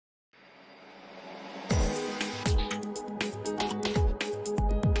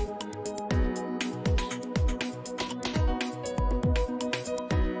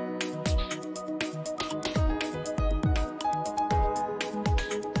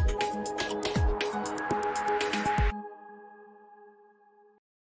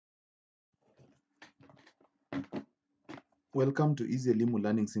Welcome to Easy Elimu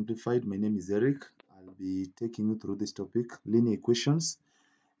Learning Simplified. My name is Eric. I'll be taking you through this topic, linear equations.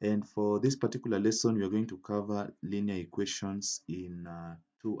 And for this particular lesson, we are going to cover linear equations in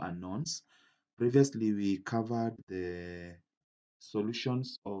two unknowns. Previously, we covered the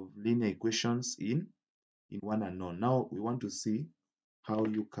solutions of linear equations in one unknown. Now, we want to see how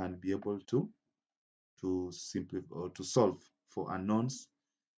you can be able to simplify or to solve for unknowns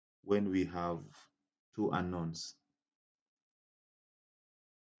when we have two unknowns.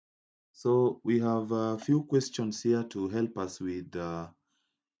 So we have a few questions here to help us with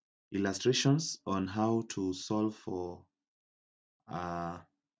illustrations on how to solve for uh,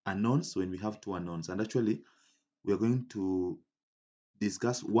 unknowns when we have two unknowns. And actually, we are going to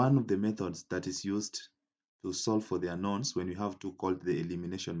discuss one of the methods that is used to solve for the unknowns when we have two, called the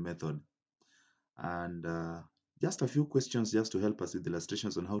elimination method. And just a few questions just to help us with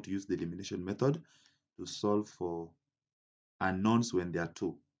illustrations on how to use the elimination method to solve for unknowns when there are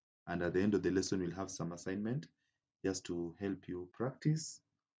two. And at the end of the lesson, we'll have some assignment just to help you practice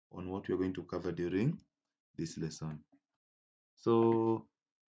on what we're going to cover during this lesson. So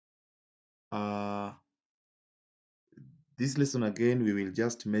this lesson again, we will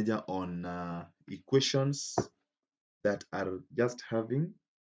just measure on equations that are just having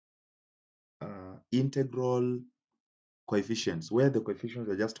integral coefficients, where the coefficients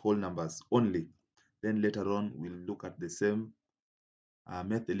are just whole numbers only. Then later on, we'll look at the same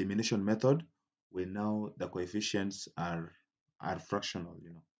elimination method when now the coefficients are fractional,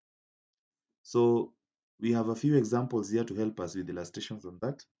 So we have a few examples here to help us with illustrations on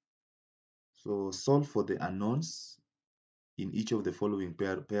that. So solve for the unknowns in each of the following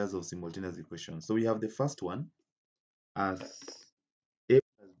pairs of simultaneous equations. So we have the first one as a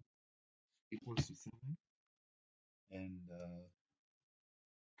plus b equals to 7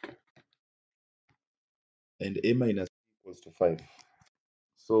 and a minus b equals to 5.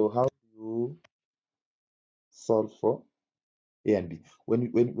 So how do you solve for a and b?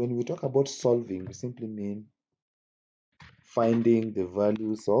 When we talk about solving, we simply mean finding the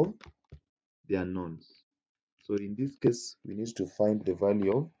values of the unknowns. So in this case, we need to find the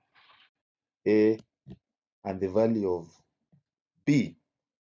value of a and the value of b.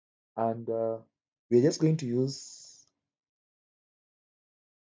 And we're just going to use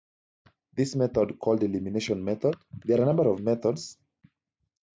this method called elimination method. There are a number of methods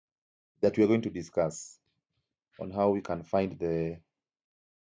that we are going to discuss on how we can find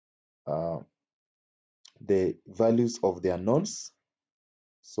uh, the values of the unknowns.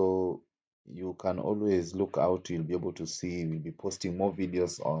 So you can always look out. You'll be able to see. We'll be posting more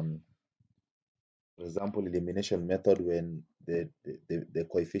videos on, for example, elimination method when the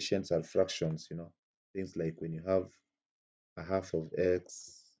coefficients are fractions. Things like when you have a half of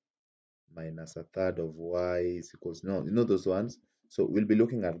x minus a third of y is equals, no, those ones. So we'll be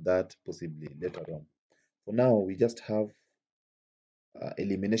looking at that possibly later on. For now, we just have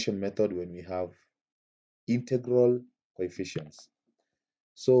elimination method when we have integral coefficients.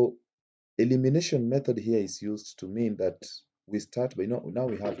 So elimination method here is used to mean that we start by, now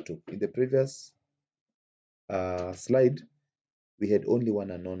we have two. In the previous slide, we had only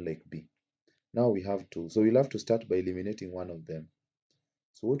one unknown like b. Now we have two. So we'll have to start by eliminating one of them.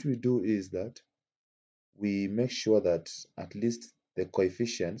 So what we do is that we make sure that at least the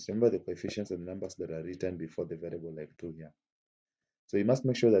coefficients, remember the coefficients are the numbers that are written before the variable like 2 here. So you must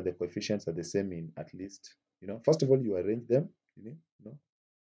make sure that the coefficients are the same in at least, first of all, you arrange them,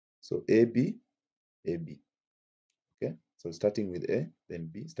 So AB, AB, okay? So starting with A, then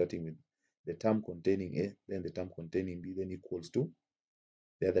B, starting with the term containing A, then the term containing B, then equals to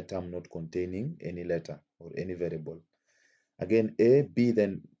the other term not containing any letter or any variable. Again, A, B,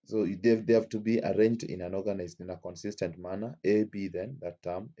 then, so they have to be arranged in an organized, in a consistent manner. A, B, then that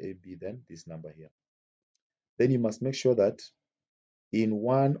term, A, B, then this number here. Then you must make sure that in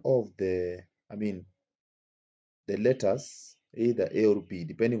one of the letters, either A or B,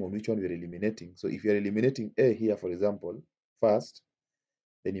 depending on which one we're eliminating. So if you're eliminating A here, for example, first,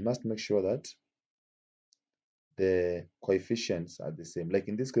 then you must make sure that the coefficients are the same. Like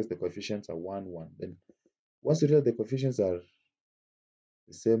in this case, the coefficients are 1, 1. Then once you realize the coefficients are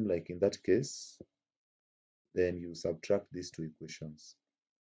the same, like in that case, then you subtract these two equations.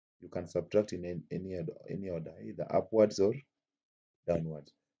 You can subtract in any order, either upwards or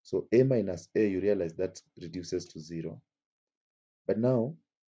downwards. So A minus A, you realize that reduces to 0. But now,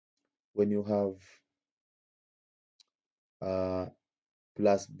 when you have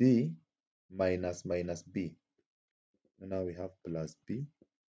plus B minus minus B, now we have plus B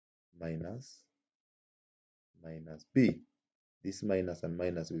minus minus B. This minus and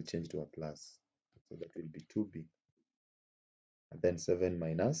minus will change to a plus. So that will be 2B. and then 7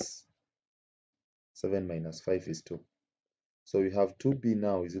 minus 5 is 2. So we have 2b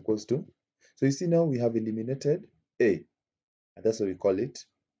now is equals to, so you see now we have eliminated a, and that's why we call it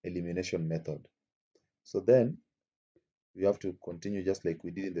elimination method. So then we have to continue just like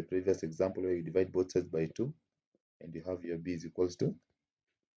we did in the previous example where you divide both sides by 2 and you have your b is equals to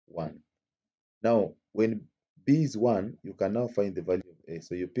 1. Now when b is 1, you can now find the value of a.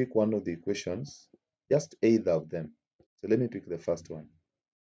 So you pick one of the equations, just either of them. So let me pick the first one.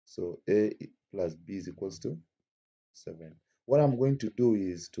 So a plus b is equals to 7. What I'm going to do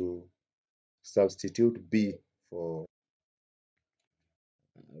is to substitute b for,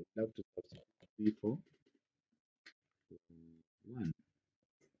 I would have to substitute b for 1,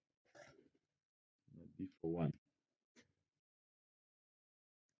 not b for 1.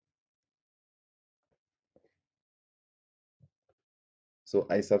 So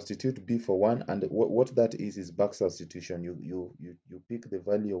I substitute b for 1, and what that is back substitution. You pick the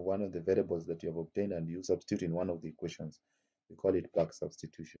value of one of the variables that you have obtained and you substitute in one of the equations. We call it back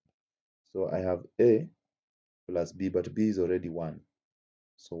substitution. So I have a plus b, but b is already 1.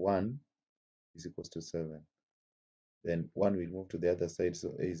 So 1 is equals to 7. Then 1 will move to the other side,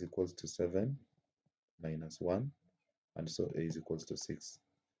 so a is equals to 7 minus 1, and so a is equals to 6.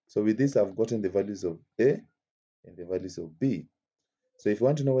 So with this, I've gotten the values of a and the values of b. So if you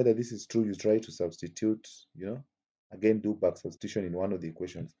want to know whether this is true, you try to substitute, again do back substitution in one of the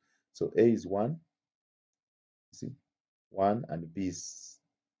equations. So a is 1, see, 1, and b is,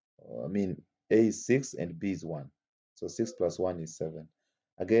 a is 6 and b is 1. So 6 plus 1 is 7.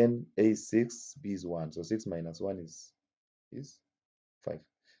 Again, a is 6, b is 1. So 6 minus 1 is 5.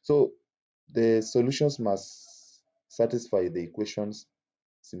 So the solutions must satisfy the equations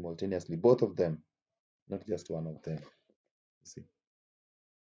simultaneously, both of them, not just one of them. See.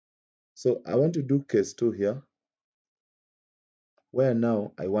 So I want to do case 2 here, where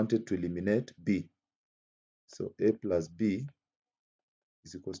now I wanted to eliminate b. So a plus b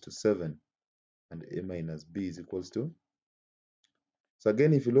is equals to 7, and a minus b is equals to. So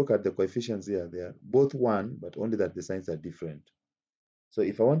again, if you look at the coefficients here, they are both 1, but only that the signs are different. So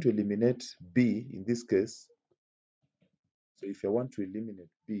if I want to eliminate b in this case, so if I want to eliminate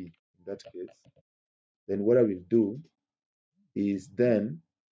b in that case, then what I will do is then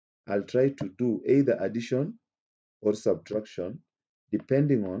I'll try to do either addition or subtraction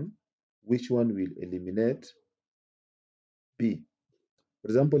depending on which one will eliminate b. For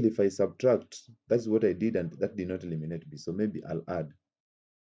example, if I subtract, that's what I did and that did not eliminate b. So maybe I'll add.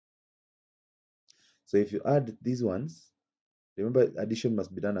 So if you add these ones, remember addition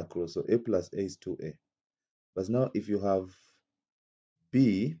must be done across. So a plus a is 2a. But now if you have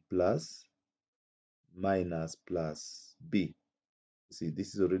b plus minus plus b, you see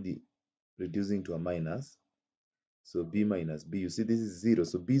this is already reducing to a minus. So b minus b, you see this is 0.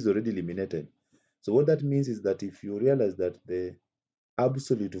 So b is already eliminated. So what that means is that if you realize that the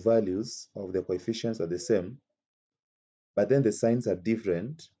absolute values of the coefficients are the same, but then the signs are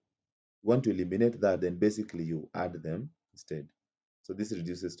different, you want to eliminate that, then basically you add them instead. So this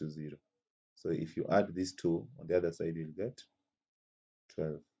reduces to 0. So if you add these two on the other side, you'll get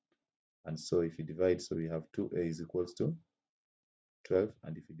 12. And so if you divide, so we have 2a is equals to 12.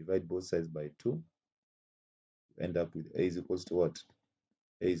 And if you divide both sides by 2, you end up with a is equals to what?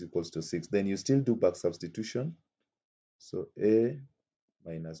 A is equals to 6. Then you still do back substitution. So a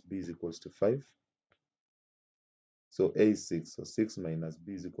minus b is equals to 5. So a is 6. So 6 minus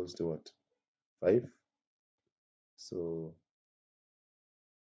b is equals to what? 5. So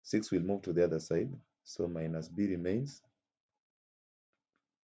 6 will move to the other side. So minus b remains.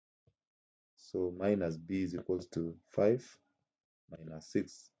 So minus b is equals to 5 minus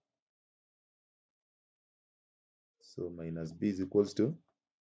 6. So minus b is equals to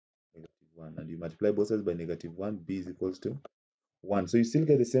 -1. And you multiply both sides by -1, b is equals to 1. So you still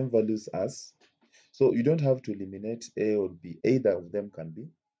get the same values as. So you don't have to eliminate a or b. Either of them can be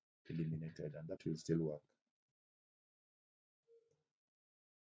eliminated, and that will still work.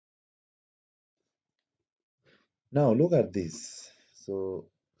 Now look at this. So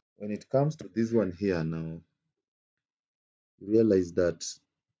when it comes to this one here now, you realize that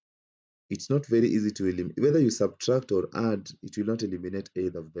it's not very easy to eliminate. Whether you subtract or add, it will not eliminate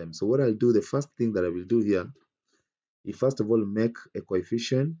either of them. So what I'll do, the first thing that I will do here is first of all make a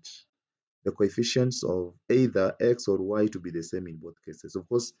coefficient, the coefficients of either x or y to be the same in both cases. Of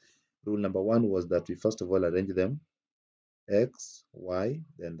course, rule number 1 was that we first of all arrange them x, y,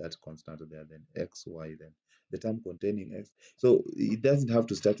 then that constant there, then x, y, then the term containing x. So it doesn't have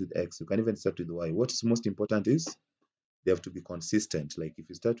to start with x. You can even start with y. What's most important is they have to be consistent. Like if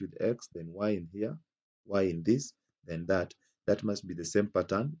you start with x, then y in here, y in this, then that. That must be the same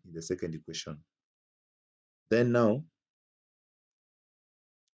pattern in the second equation. Then now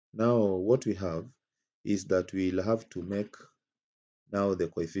what we have is that we'll have to make now the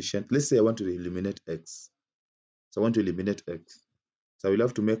coefficient. Let's say I want to eliminate x. So I want to eliminate x. So I will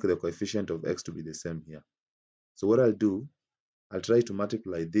have to make the coefficient of x to be the same here. So what I'll do, I'll try to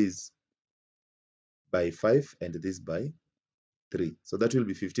multiply this by 5 and this by 3. So that will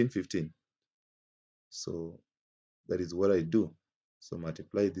be 15, 15. So that is what I do. So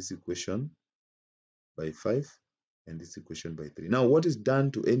multiply this equation by 5 and this equation by 3. Now what is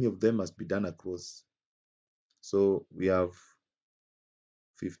done to any of them must be done across. So we have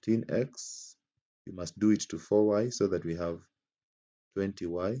 15x. You must do it to 4y so that we have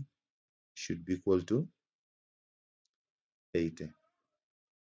 20y should be equal to 80.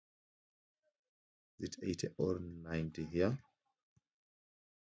 Is it 80 or 90 here?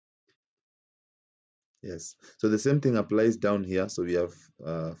 Yes. So the same thing applies down here. So we have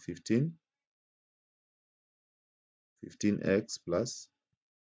 15x plus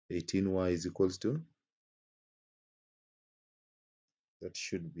 18y is equals to, that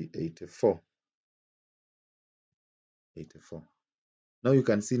should be 84. 84. Now you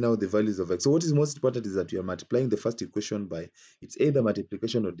can see now the values of x. So what is most important is that you are multiplying the first equation by, it's either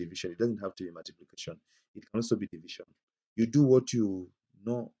multiplication or division. It doesn't have to be multiplication. It can also be division. You do what you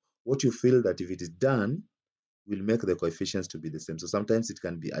know, what you feel that if it is done, will make the coefficients to be the same. So sometimes it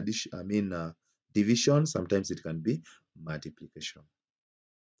can be addition, division, sometimes it can be multiplication.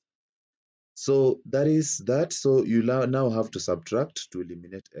 So that is that. So you now have to subtract to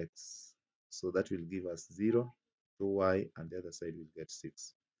eliminate x. So that will give us 0, 2y, and the other side will get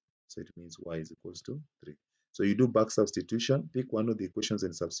 6. So it means y is equals to 3. So you do back substitution, pick one of the equations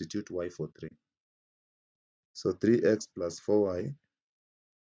and substitute y for 3. So 3x plus 4y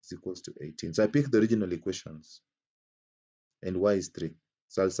is equals to 18. So I pick the original equations and y is 3.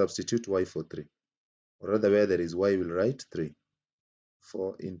 So I'll substitute y for 3. Or rather, where there is y, we'll write 3.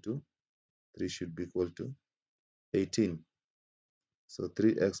 4 into 3 should be equal to 18. So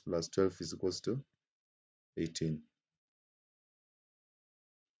 3x plus 12 is equals to 18.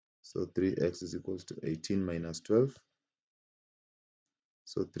 So 3x is equals to 18 minus 12.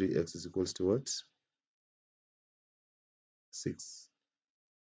 So 3x is equals to what? 6.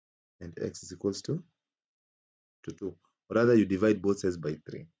 And x is equals to 2. Or rather, you divide both sides by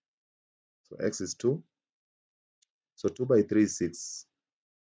 3. So x is 2. So 2 by 3 is 6.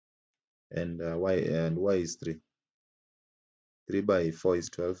 And y is 3. 3 by 4 is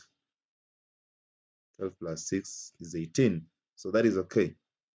 12. 12 plus 6 is 18. So that is okay.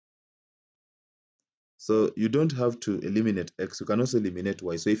 So you don't have to eliminate x. You can also eliminate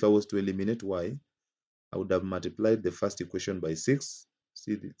y. So if I was to eliminate y, I would have multiplied the first equation by 6.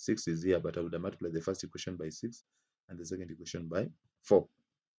 See, the 6 is here, but I would have multiplied the first equation by 6 and the second equation by 4.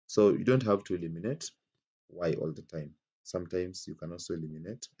 So you don't have to eliminate y all the time. Sometimes you can also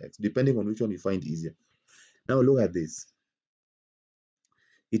eliminate x, depending on which one you find easier. Now look at this.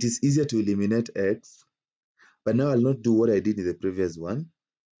 It is easier to eliminate x, but now I'll not do what I did in the previous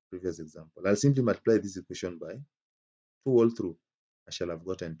example. I'll simply multiply this equation by 2 all through. I shall have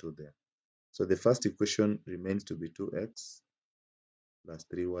gotten 2 there. So the first equation remains to be 2x plus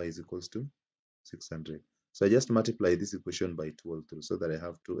 3y is equals to 600. So I just multiply this equation by 2 all through so that I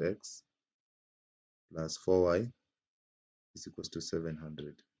have 2x plus 4y is equals to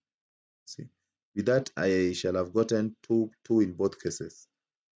 700. See, with that I shall have gotten 2 in both cases.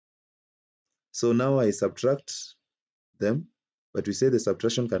 So now I subtract them, but we say the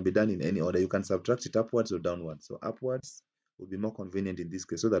subtraction can be done in any order. You can subtract it upwards or downwards. So upwards would be more convenient in this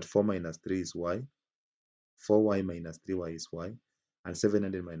case, so that 4 minus 3 is y, 4y minus 3y is y, and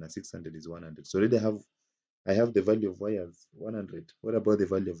 700 minus 600 is 100. So already I have the value of y as 100. What about the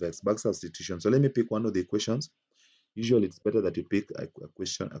value of x? Back substitution. So let me pick one of the equations. Usually it's better that you pick a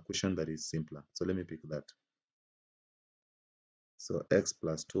question that is simpler. So let me pick that. So x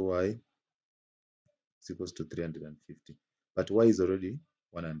plus 2y is equals to 350. But y is already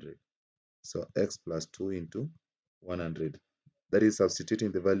 100. So x plus 2 into 100. That is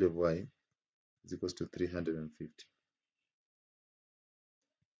substituting the value of y is equals to 350.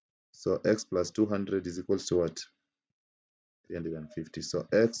 So x plus 200 is equals to what? 350. So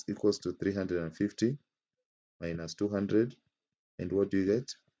x equals to 350 minus 200. And what do you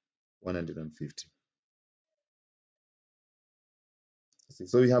get? 150.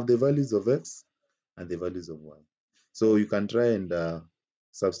 So we have the values of x and the values of y. So you can try and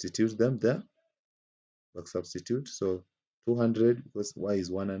substitute them there. Back substitute. So 200 because y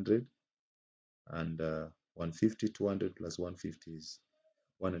is 100 and 150, 200 plus 150 is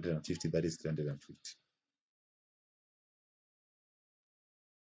 150, that is 350.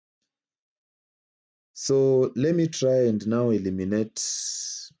 So let me try and now eliminate,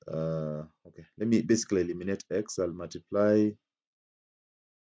 okay, let me basically eliminate x. I'll multiply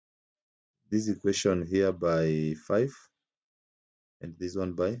this equation here by 5 and this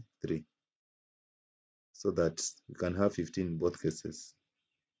one by 3 so that we can have 15 in both cases.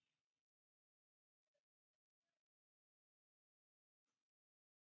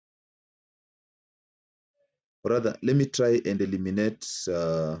 Or rather, let me try and eliminate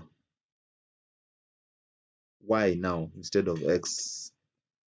y now instead of x.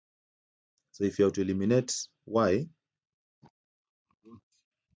 So if you have to eliminate y, what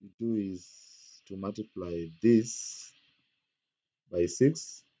you do is to multiply this by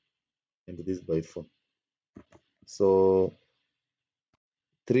 6 and this by 4. So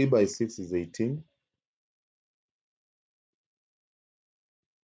 3 by 6 is 18.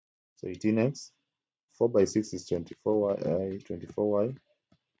 So 18x. 4 by 6 is 24y. 24y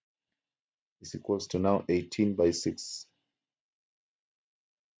is equals to now 18 by 6.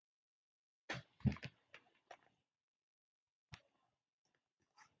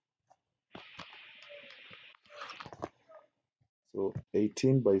 So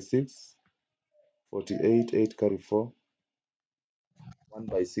 18 by 6, 48, 8 carry 4. 1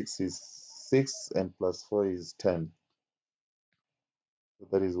 by 6 is 6 and plus 4 is 10. So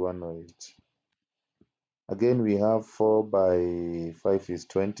that is 108. Again, we have 4 by 5 is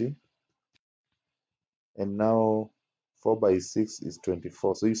 20. And now 4 by 6 is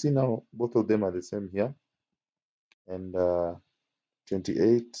 24. So you see now both of them are the same here. And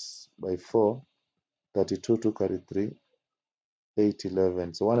 28 by 4, 32, 2 carry 3, 8,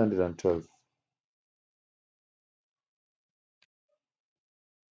 11. So 112.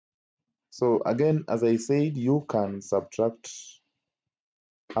 So again, as I said, you can subtract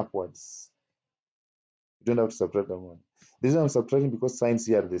upwards. You don't have to subtract downward. The reason I'm subtracting because signs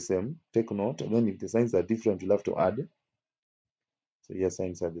here are the same. Take note. And then if the signs are different, you'll have to add. So here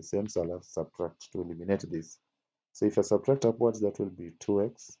signs are the same, so I'll have to subtract to eliminate this. So if I subtract upwards, that will be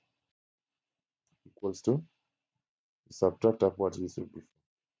 2x equals to, subtract upwards, this will be 4.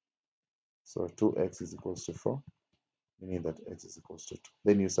 So 2x is equals to 4, meaning that x is equals to 2.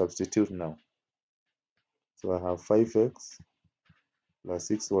 Then you substitute now. So I have 5x plus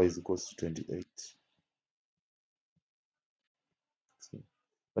 6y is equals to 28. See?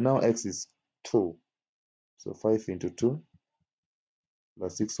 But now x is 2. So 5 into 2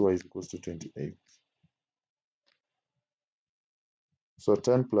 plus 6y is equals to 28. So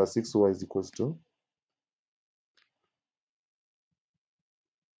 10 plus 6y is equals to,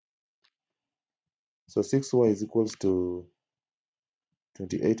 so 6y is equals to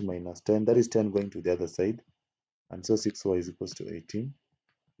 28 minus 10. That is 10 going to the other side. And so 6y is equals to 18.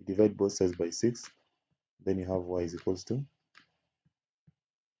 You divide both sides by 6. Then you have y is equals to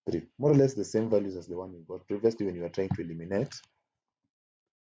 3. More or less the same values as the one we got previously when you were trying to eliminate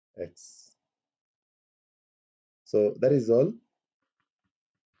x. So that is all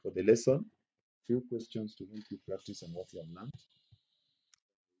for the lesson. Few questions to help you practice on what you have learned.